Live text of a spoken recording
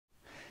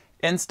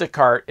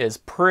Instacart is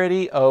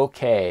pretty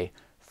okay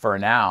for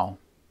now.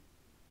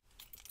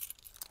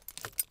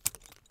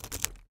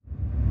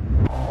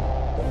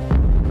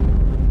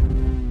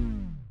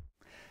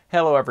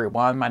 Hello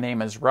everyone, my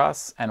name is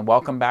Russ and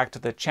welcome back to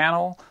the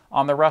channel.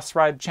 On the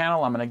RussRyde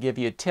channel, I'm going to give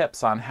you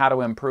tips on how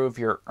to improve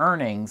your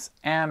earnings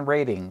and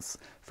ratings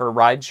for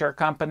rideshare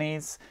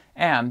companies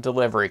and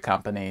delivery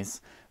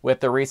companies.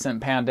 With the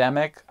recent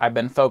pandemic, I've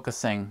been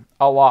focusing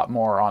a lot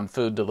more on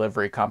food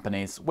delivery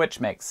companies, which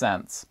makes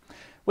sense.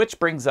 Which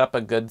brings up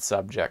a good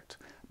subject.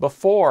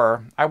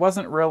 Before, I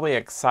wasn't really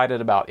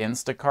excited about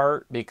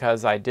Instacart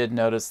because I did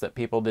notice that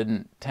people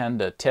didn't tend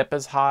to tip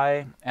as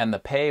high and the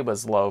pay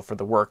was low for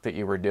the work that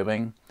you were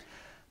doing.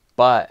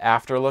 But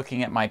after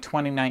looking at my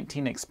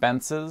 2019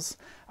 expenses,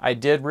 I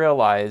did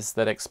realize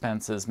that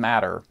expenses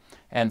matter.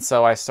 And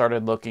so I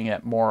started looking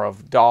at more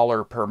of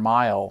dollar per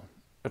mile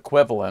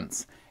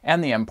equivalents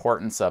and the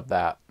importance of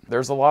that.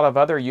 There's a lot of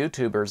other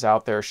YouTubers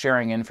out there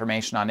sharing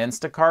information on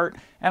Instacart,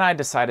 and I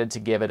decided to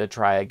give it a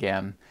try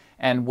again.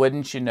 And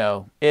wouldn't you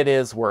know, it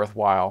is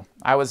worthwhile.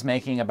 I was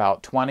making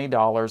about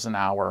 $20 an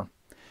hour.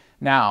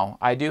 Now,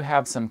 I do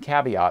have some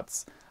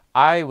caveats.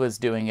 I was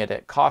doing it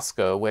at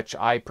Costco, which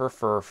I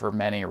prefer for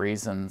many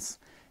reasons.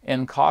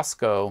 In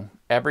Costco,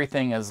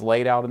 everything is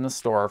laid out in the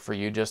store for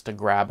you just to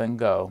grab and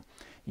go.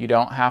 You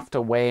don't have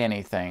to weigh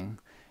anything.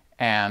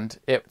 And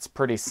it's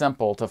pretty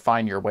simple to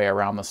find your way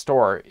around the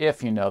store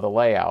if you know the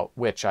layout,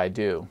 which I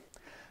do.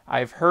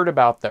 I've heard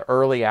about the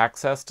early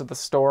access to the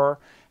store,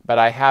 but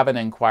I haven't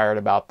inquired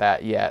about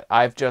that yet.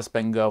 I've just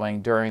been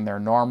going during their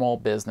normal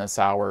business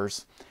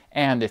hours,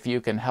 and if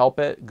you can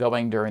help it,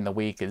 going during the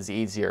week is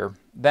easier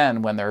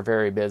than when they're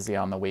very busy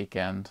on the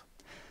weekend.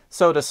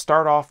 So to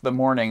start off the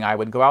morning, I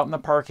would go out in the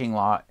parking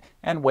lot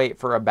and wait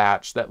for a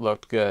batch that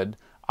looked good.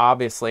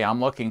 Obviously, I'm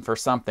looking for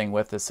something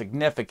with a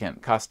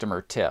significant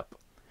customer tip.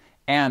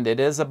 And it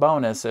is a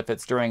bonus if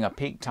it's during a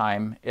peak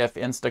time if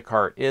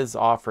Instacart is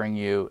offering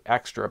you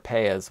extra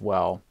pay as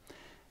well,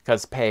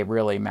 because pay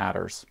really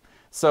matters.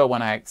 So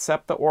when I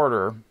accept the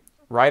order,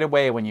 right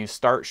away when you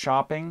start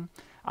shopping,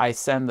 I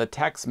send the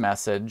text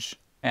message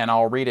and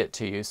I'll read it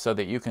to you so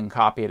that you can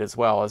copy it as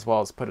well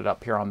as put it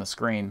up here on the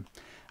screen.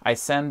 I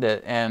send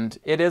it and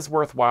it is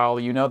worthwhile.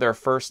 You know their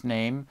first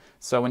name.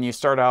 So when you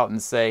start out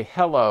and say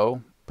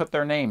hello, put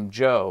their name,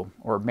 Joe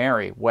or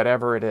Mary,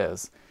 whatever it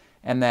is,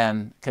 and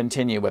then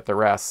continue with the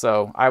rest.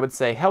 So I would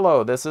say,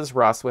 hello, this is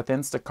Russ with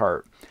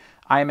Instacart.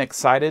 I am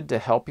excited to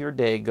help your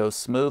day go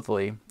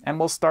smoothly and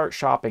will start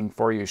shopping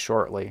for you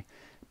shortly.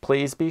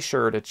 Please be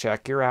sure to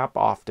check your app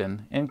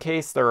often in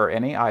case there are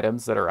any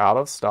items that are out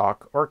of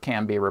stock or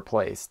can be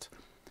replaced.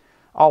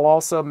 I'll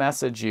also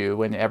message you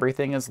when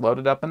everything is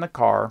loaded up in the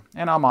car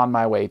and I'm on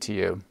my way to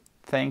you.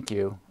 Thank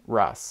you,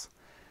 Russ.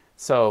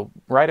 So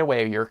right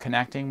away you're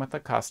connecting with the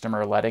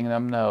customer, letting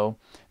them know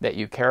that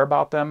you care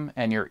about them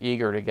and you're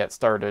eager to get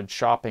started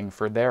shopping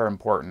for their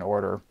important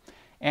order.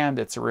 And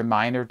it's a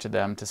reminder to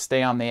them to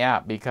stay on the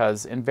app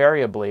because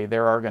invariably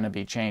there are going to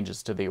be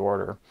changes to the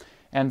order.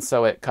 And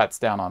so it cuts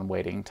down on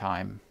waiting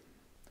time.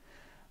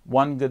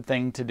 One good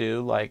thing to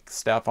do, like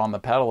Steph on the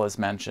pedal has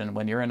mentioned,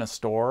 when you're in a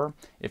store,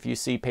 if you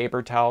see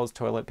paper towels,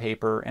 toilet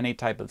paper, any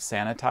type of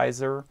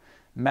sanitizer,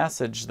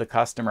 message the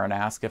customer and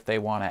ask if they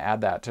want to add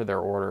that to their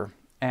order.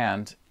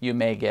 And you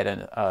may get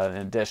an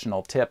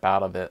additional tip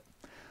out of it.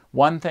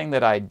 One thing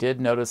that I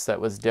did notice that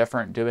was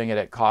different doing it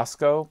at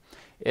Costco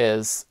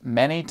is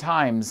many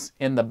times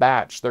in the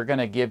batch they're going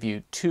to give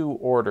you 2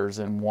 orders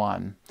in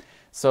one.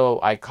 So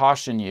I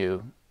caution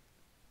you,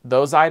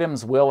 those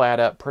items will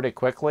add up pretty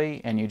quickly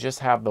and you just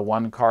have the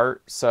one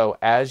cart. So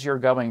as you're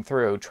going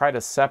through, try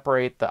to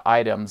separate the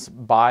items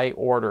by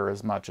order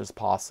as much as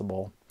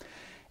possible.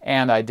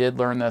 And I did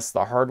learn this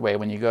the hard way.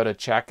 When you go to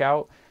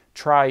checkout,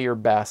 try your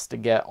best to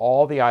get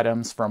all the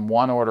items from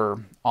one order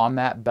on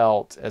that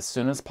belt as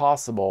soon as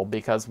possible,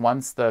 because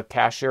once the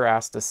cashier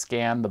asks to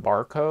scan the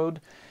barcode,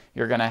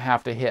 you're going to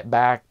have to hit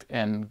back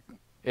and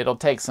it'll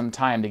take some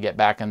time to get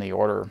back in the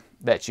order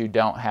that you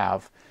don't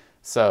have.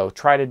 So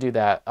try to do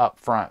that up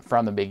front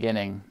from the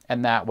beginning,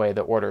 and that way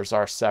the orders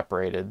are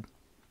separated.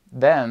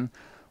 Then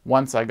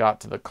once I got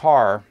to the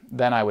car,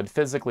 then I would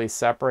physically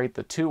separate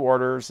the 2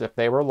 orders if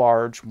they were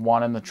large,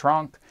 one in the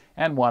trunk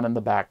and one in the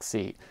back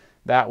seat.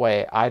 That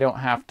way I don't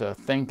have to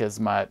think as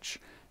much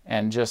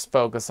and just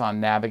focus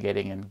on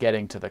navigating and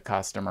getting to the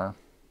customer.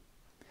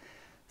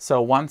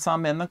 So once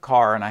I'm in the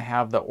car and I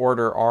have the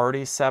order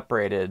already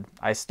separated,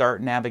 I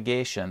start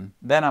navigation.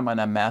 Then I'm going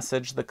to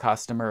message the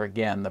customer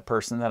again, the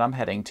person that I'm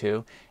heading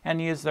to,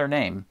 and use their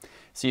name.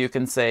 So you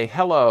can say,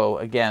 hello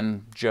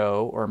again,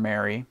 Joe or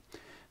Mary.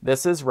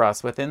 This is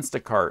Russ with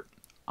Instacart.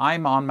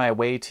 I'm on my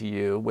way to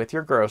you with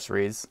your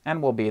groceries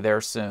and will be there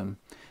soon.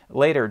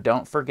 Later,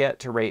 don't forget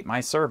to rate my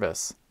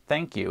service.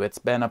 Thank you. It's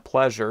been a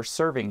pleasure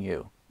serving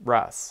you,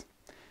 Russ.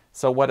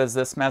 So what does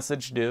this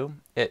message do?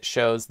 It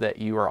shows that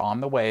you are on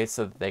the way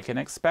so that they can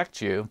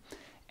expect you,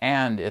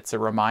 and it's a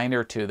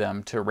reminder to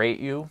them to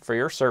rate you for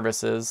your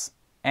services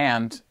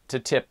and to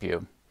tip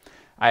you.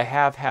 I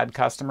have had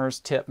customers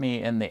tip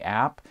me in the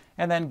app,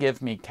 and then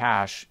give me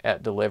cash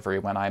at delivery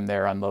when I'm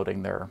there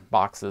unloading their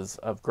boxes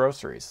of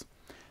groceries.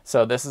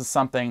 So this is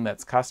something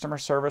that's customer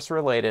service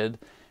related,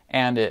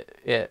 and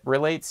it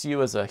relates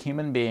you as a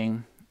human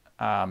being,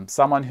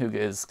 someone who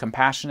is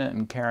compassionate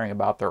and caring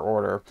about their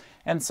order,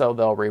 and so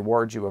they'll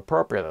reward you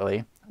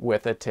appropriately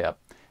with a tip,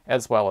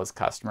 as well as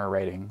customer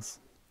ratings.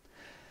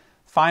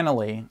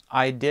 Finally,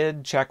 I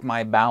did check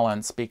my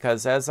balance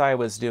because as I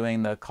was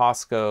doing the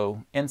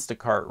Costco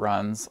Instacart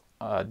runs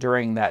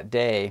during that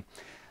day,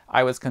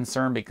 I was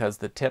concerned because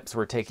the tips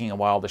were taking a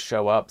while to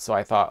show up. So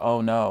I thought,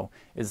 oh no,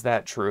 is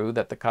that true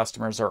that the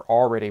customers are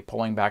already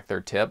pulling back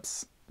their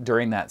tips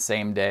during that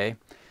same day?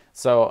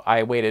 So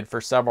I waited for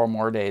several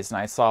more days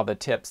and I saw the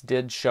tips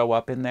did show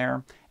up in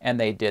there and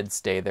they did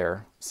stay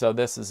there. So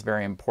this is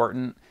very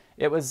important.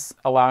 It was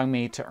allowing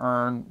me to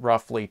earn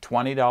roughly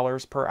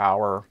 $20 per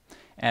hour,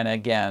 and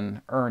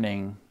again,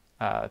 earning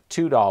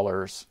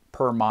 $2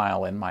 per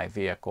mile in my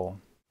vehicle.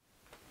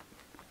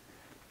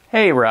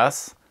 Hey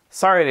Russ,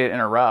 sorry to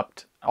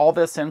interrupt. All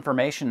this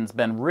information's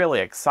been really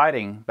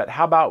exciting, but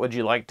how about would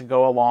you like to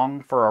go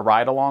along for a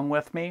ride along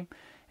with me?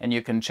 And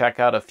you can check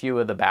out a few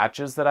of the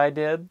batches that I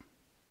did.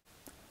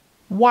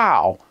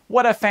 Wow,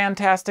 what a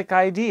fantastic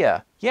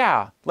idea.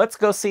 Yeah, let's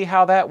go see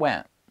how that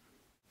went.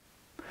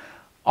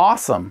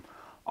 Awesome.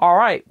 All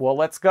right, well,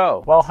 let's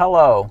go. Well,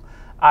 hello.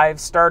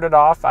 I've started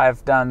off,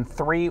 I've done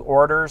 3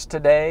 orders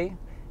today,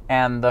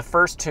 and the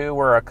first 2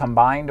 were a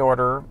combined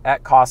order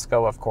at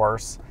Costco, of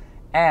course,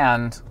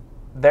 and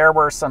there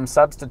were some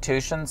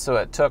substitutions, so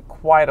it took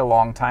quite a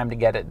long time to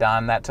get it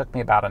done. That took me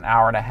about an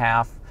hour and a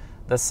half.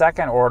 The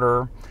second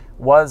order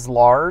was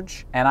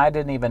large, and I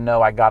didn't even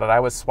know I got it. I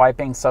was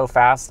swiping so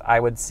fast,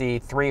 I would see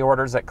 3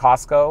 orders at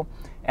Costco,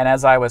 and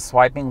as I was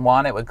swiping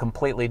one, it would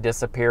completely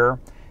disappear,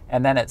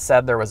 and then it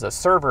said there was a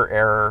server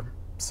error.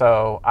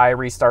 So I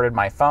restarted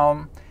my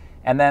phone,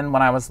 and then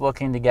when I was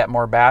looking to get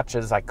more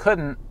batches, I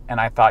couldn't, and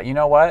I thought, you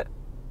know what?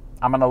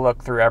 I'm going to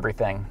look through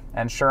everything.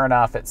 And sure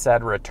enough, it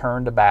said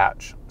return to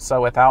batch.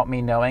 So without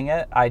me knowing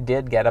it, I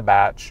did get a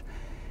batch,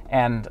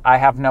 and I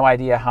have no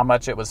idea how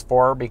much it was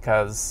for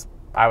because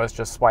I was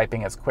just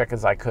swiping as quick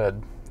as I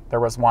could. There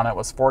was one that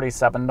was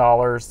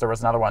 $47. There was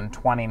another one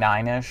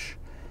 $29-ish.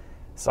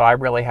 So I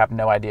really have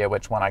no idea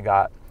which one I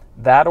got.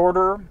 That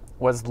order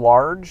was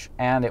large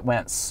and it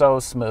went so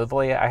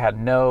smoothly. I had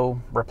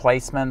no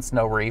replacements,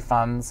 no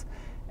refunds,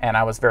 and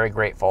I was very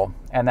grateful.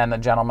 And then the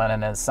gentleman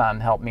and his son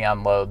helped me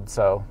unload,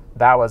 so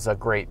that was a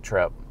great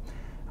trip.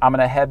 I'm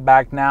gonna head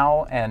back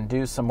now and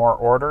do some more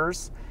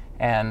orders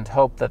and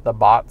hope that the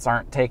bots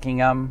aren't taking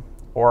them,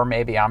 or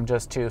maybe I'm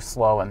just too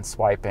slow in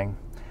swiping.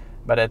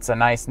 But it's a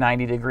nice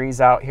 90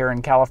 degrees out here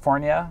in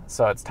California,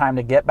 so it's time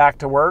to get back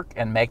to work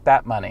and make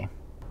that money.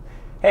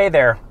 Hey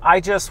there, I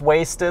just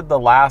wasted the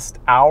last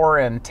hour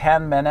and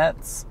 10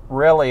 minutes,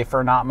 really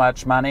for not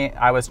much money.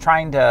 I was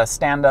trying to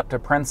stand up to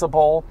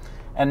principle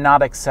and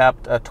not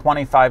accept a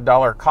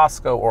 $25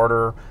 Costco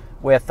order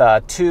with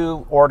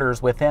 2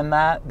 orders within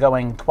that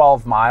going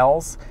 12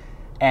 miles.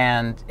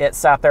 And it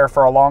sat there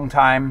for a long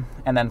time,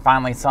 and then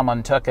finally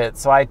someone took it.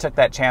 So I took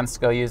that chance to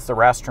go use the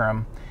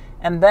restroom.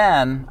 And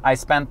then I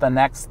spent the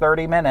next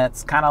 30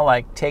 minutes kind of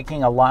like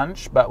taking a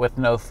lunch, but with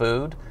no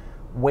food,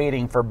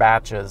 waiting for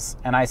batches,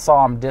 and I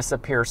saw them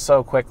disappear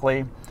so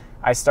quickly.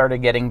 I started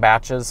getting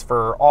batches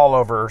for all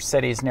over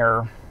cities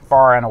near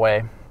far and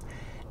away.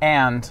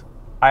 And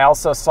I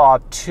also saw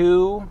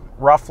 2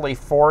 roughly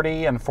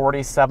 $40 and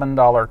 $47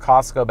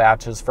 Costco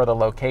batches for the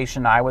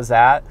location I was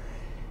at,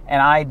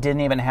 and I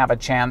didn't even have a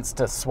chance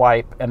to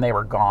swipe and they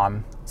were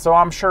gone. So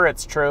I'm sure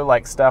it's true,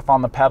 like Steph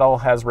on the pedal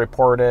has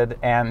reported,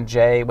 and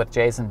Jay with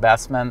Jay's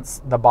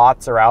Investments, the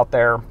bots are out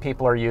there,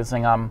 people are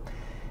using them,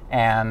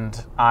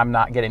 and I'm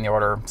not getting the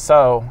order.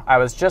 So I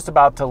was just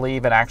about to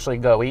leave and actually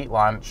go eat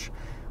lunch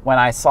when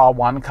I saw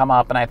one come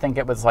up, and I think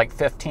it was like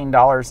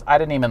 $15. I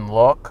didn't even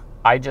look.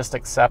 I just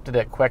accepted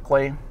it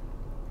quickly.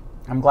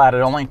 I'm glad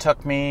it only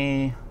took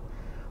me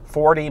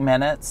 40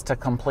 minutes to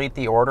complete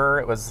the order.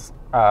 It was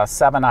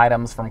 7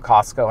 items from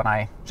Costco, and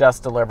I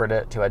just delivered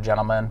it to a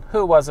gentleman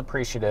who was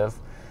appreciative.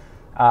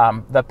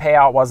 The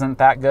payout wasn't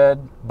that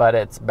good, but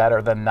it's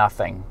better than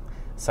nothing.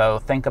 So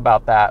think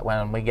about that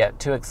when we get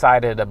too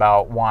excited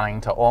about wanting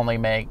to only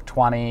make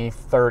 $20,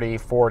 $30,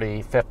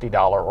 $40,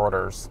 $50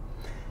 orders.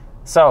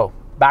 So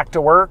back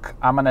to work.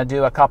 I'm going to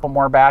do a couple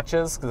more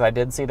batches because I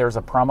did see there's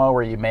a promo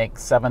where you make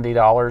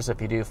 $70 if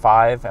you do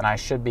 5, and I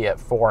should be at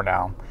 4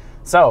 now.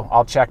 So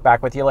I'll check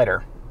back with you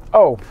later.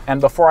 Oh,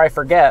 and before I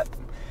forget,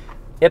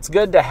 it's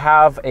good to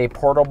have a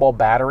portable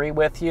battery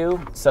with you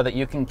so that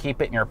you can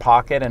keep it in your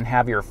pocket and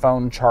have your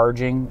phone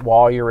charging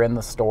while you're in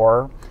the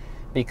store,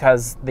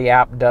 because the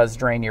app does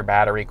drain your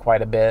battery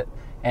quite a bit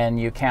and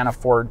you can't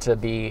afford to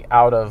be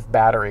out of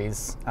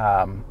batteries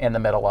in the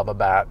middle of a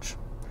batch.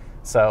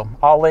 So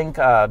I'll link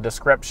a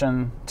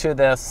description to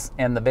this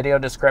in the video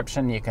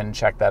description. You can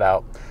check that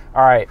out.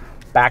 All right,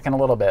 back in a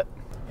little bit.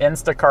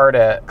 Instacart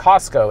at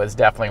Costco is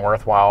definitely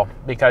worthwhile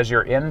because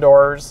you're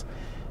indoors,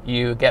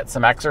 you get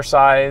some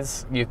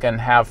exercise, you can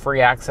have free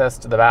access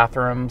to the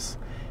bathrooms,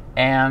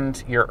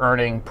 and you're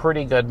earning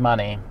pretty good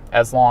money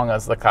as long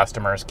as the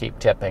customers keep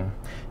tipping.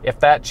 If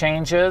that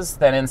changes,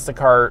 then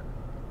Instacart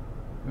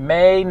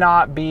may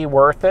not be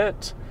worth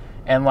it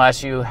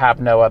unless you have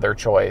no other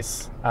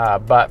choice.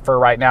 But for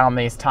right now in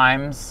these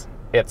times,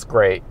 it's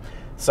great.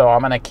 So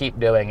I'm going to keep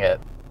doing it.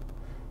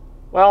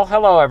 Well,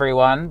 hello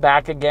everyone,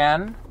 back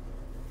again.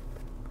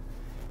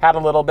 Had a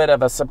little bit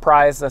of a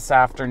surprise this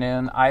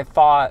afternoon. I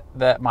thought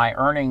that my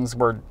earnings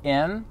were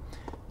in,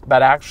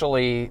 but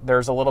actually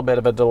there's a little bit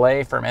of a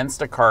delay from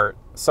Instacart.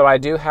 So I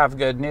do have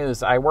good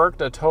news. I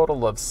worked a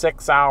total of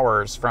 6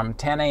 hours from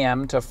 10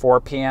 a.m. to 4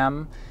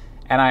 p.m.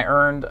 and I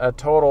earned a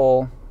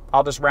total,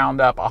 I'll just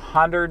round up,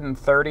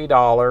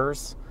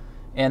 $130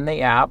 in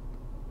the app,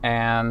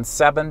 and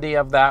 70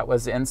 of that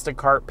was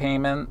Instacart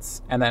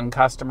payments, and then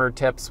customer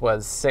tips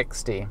was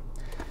 60.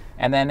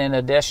 And then in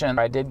addition,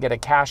 I did get a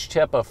cash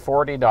tip of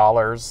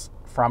 $40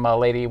 from a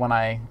lady when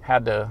I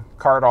had to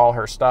cart all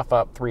her stuff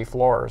up 3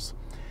 floors.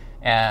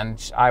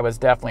 And I was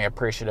definitely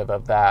appreciative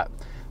of that.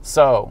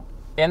 So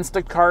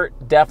Instacart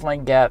definitely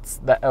gets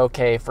the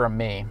okay from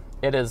me.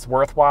 It is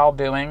worthwhile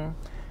doing.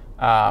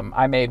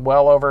 I made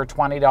well over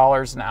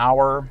 $20 an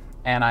hour,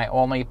 and I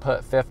only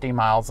put 50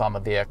 miles on the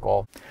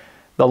vehicle.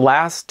 The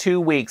last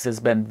 2 weeks has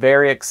been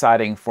very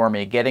exciting for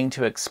me, getting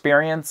to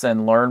experience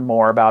and learn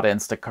more about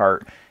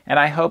Instacart, and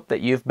I hope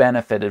that you've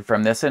benefited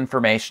from this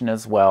information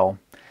as well.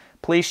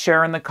 Please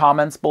share in the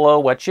comments below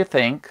what you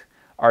think.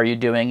 Are you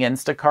doing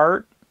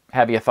Instacart?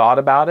 Have you thought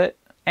about it?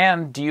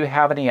 And do you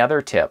have any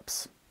other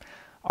tips?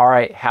 All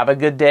right, have a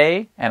good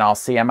day, and I'll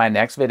see you in my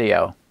next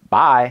video.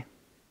 Bye!